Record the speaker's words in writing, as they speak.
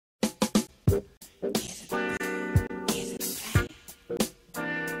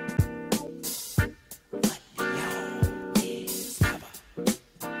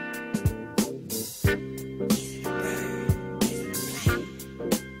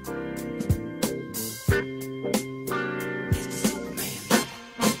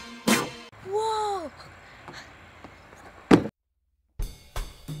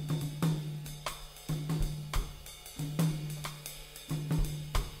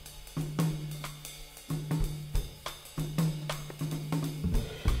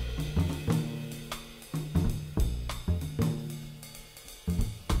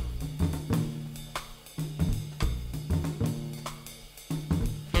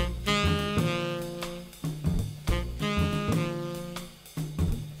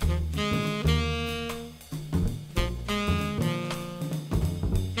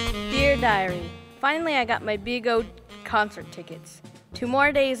Dear Diary, finally I got my Big O concert tickets. 2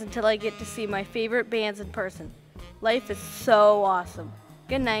 more days until I get to see my favorite bands in person. Life is so awesome.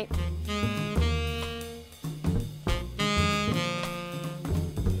 Good night.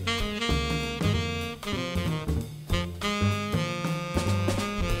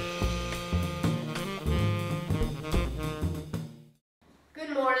 Good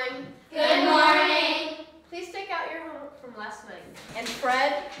morning. Good morning. Please take out your homework from last night. And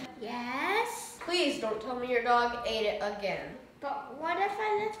Fred, Yes? please don't tell me your dog ate it again. But what if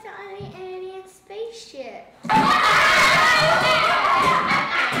I left it on the alien spaceship?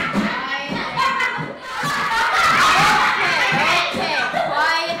 Okay,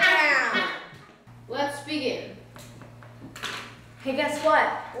 quiet down. Let's begin. Hey, guess what?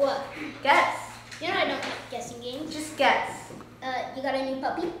 What? Guess. You know I don't like guessing games. Just guess. You got a new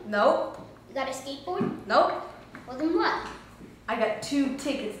puppy? Nope. You got a skateboard? Nope. Well then what? I got 2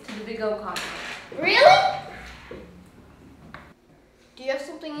 tickets to the Big O concert. Really? Do you have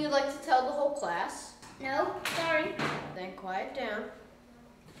something you'd like to tell the whole class? No, sorry. Then quiet down.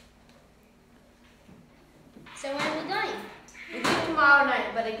 So when are we going? We leave tomorrow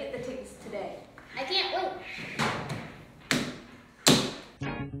night, but I get the tickets today. I can't wait.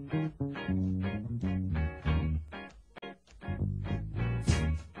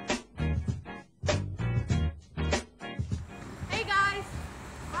 Hey guys!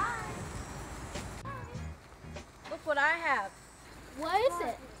 Hi! Look what I have. What is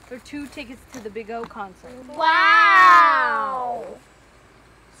it? They're 2 tickets to the Big O concert. Wow!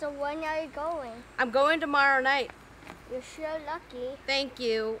 So when are you going? I'm going tomorrow night. You're sure lucky. Thank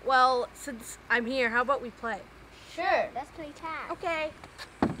you. Well, since I'm here, how about we play? Sure, let's play tag. Okay.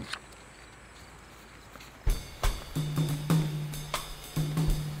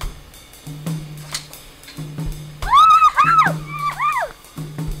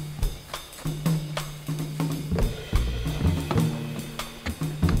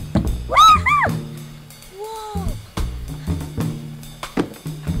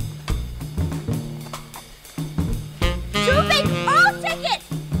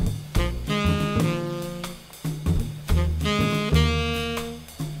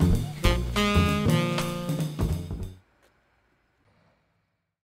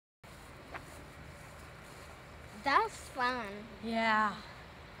 That's fun. Yeah.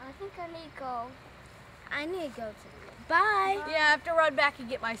 I think I need to go. I need to go too. Bye. Yeah, I have to run back and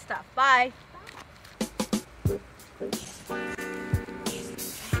get my stuff. Bye.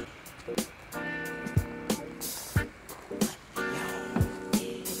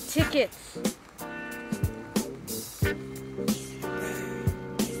 Tickets.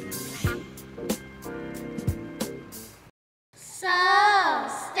 So,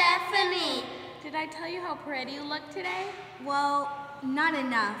 Stephanie. Did I tell you how pretty you look today? Well, not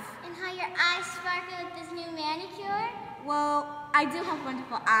enough. And how your eyes sparkle with this new manicure? Well, I do have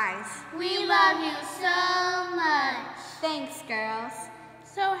wonderful eyes. We love you so much. Thanks, girls.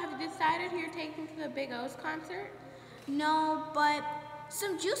 So, have you decided who you're taking to the Big O's concert? No, but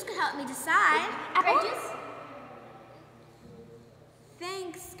some juice could help me decide. Apple juice?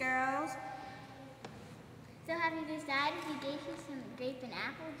 Thanks, girls. So have you decided if we gave you some grape and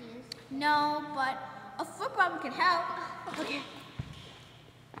apple juice? No, but a foot problem could help. Okay.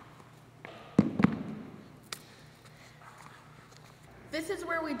 This is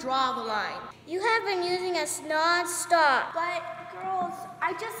where we draw the line. You have been using us non-stop. But, girls,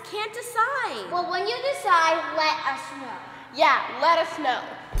 I just can't decide. Well, when you decide, let us know. Yeah, let us know.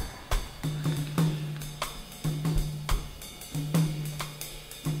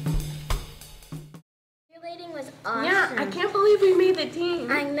 Cheerleading was awesome. Yeah, I can't believe we made the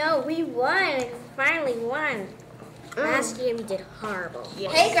team. I know, we won. We finally won. Last year we did horrible.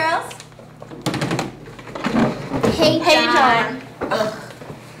 Yes. Hey, girls. Hey, Hey, John. John. Ugh.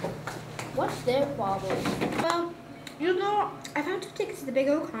 What They're wobbles. Well, I found 2 tickets to the Big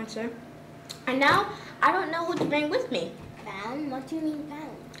O concert, and now I don't know who to bring with me. Found? What do you mean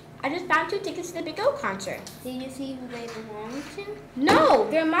found? I just found 2 tickets to the Big O concert. Did you see who they belong to? No,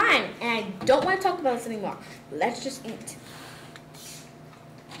 they're mine, and I don't want to talk about this anymore. Let's just eat.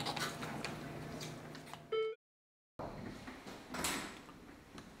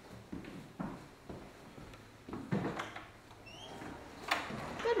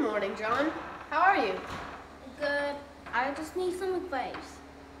 Good morning, John. How are you? Good. I just need some advice.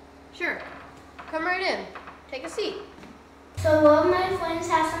 Sure. Come right in. Take a seat. So what if my friends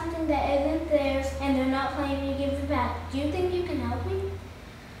have something that isn't theirs and they're not planning to give it back? Do you think you can help me?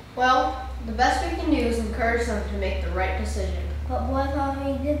 Well, the best we can do is encourage them to make the right decision. But what if I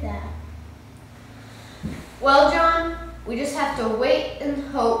already did that? Well, John, we just have to wait and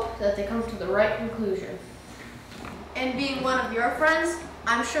hope that they come to the right conclusion. And being one of your friends,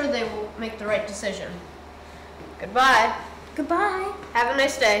 I'm sure they will make the right decision. Goodbye. Goodbye. Have a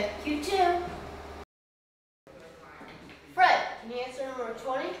nice day. You too. Fred, can you answer number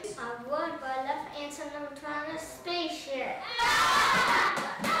 20? I would, but I left answer number 20 on a spaceship.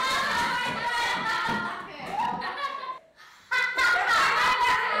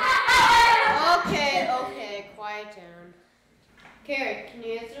 Okay, quiet down. Carrie, can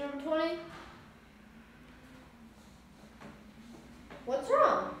you answer number 20? What's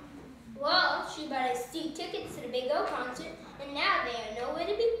wrong? Well, she bought us 2 tickets to the Big O concert, and now they are nowhere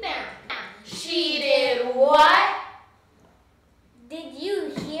to be found. She did what? Did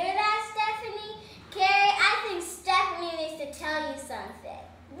you hear that, Stephanie? Carrie, I think Stephanie needs to tell you something.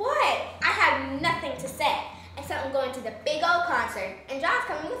 What? I have nothing to say, except I'm going to the Big O concert, and John's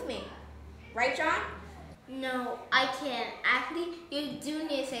coming with me. Right, John? No, I can't. Actually, you do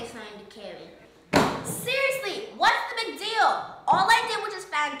need to say something to Carrie. Seriously, what's the big deal? All I did was just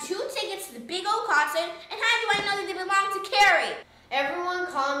find 2 tickets to the Big O concert, and how do I know that they belong to Carrie? Everyone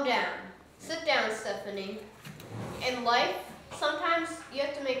calm down. Sit down, Stephanie. In life, sometimes you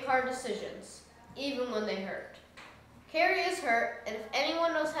have to make hard decisions, even when they hurt. Carrie is hurt, and if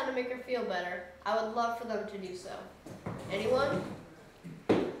anyone knows how to make her feel better, I would love for them to do so. Anyone?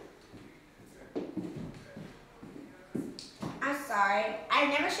 I'm sorry. I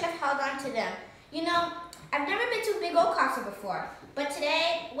never should have held on to them. You know, I've never been to a Big O concert before, but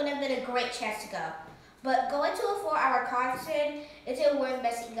today would have been a great chance to go. But going to a 4-hour concert isn't worth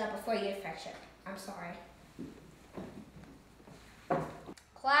messing up before you get friendship. I'm sorry.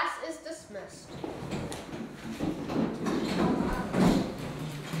 Class is dismissed.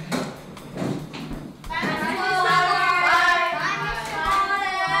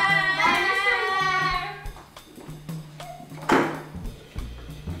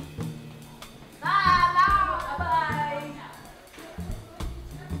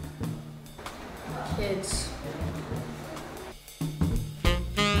 Kids,